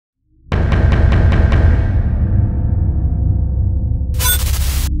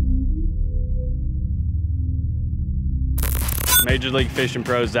Major League Fishing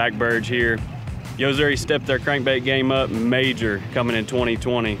Pro Zach Burge here. Yo-Zuri stepped their crankbait game up major coming in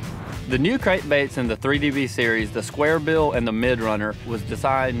 2020. The new crankbaits in the 3DB series, the Squarebill and the Mid-Runner, was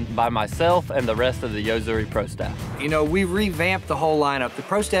designed by myself and the rest of the Yo-Zuri Pro staff. You know, we revamped the whole lineup. The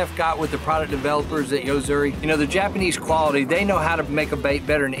Pro staff got with the product developers at Yo-Zuri. You know, the Japanese quality, they know how to make a bait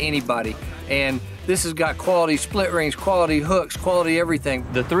better than anybody. And this has got quality split rings, quality hooks, quality everything.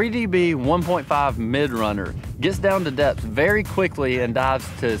 The 3DB 1.5 Mid-Runner gets down to depth very quickly and dives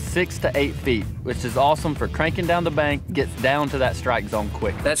to 6 to 8 feet, which is awesome for cranking down the bank, gets down to that strike zone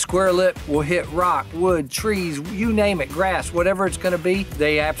quick. That square lip will hit rock, wood, trees, you name it, grass, whatever it's gonna be,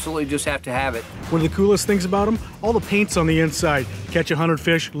 they absolutely just have to have it. One of the coolest things about them, all the paint's on the inside. Catch 100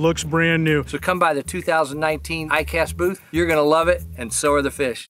 fish, looks brand new. So come by the 2019 ICAST booth, you're gonna love it, and so are the fish.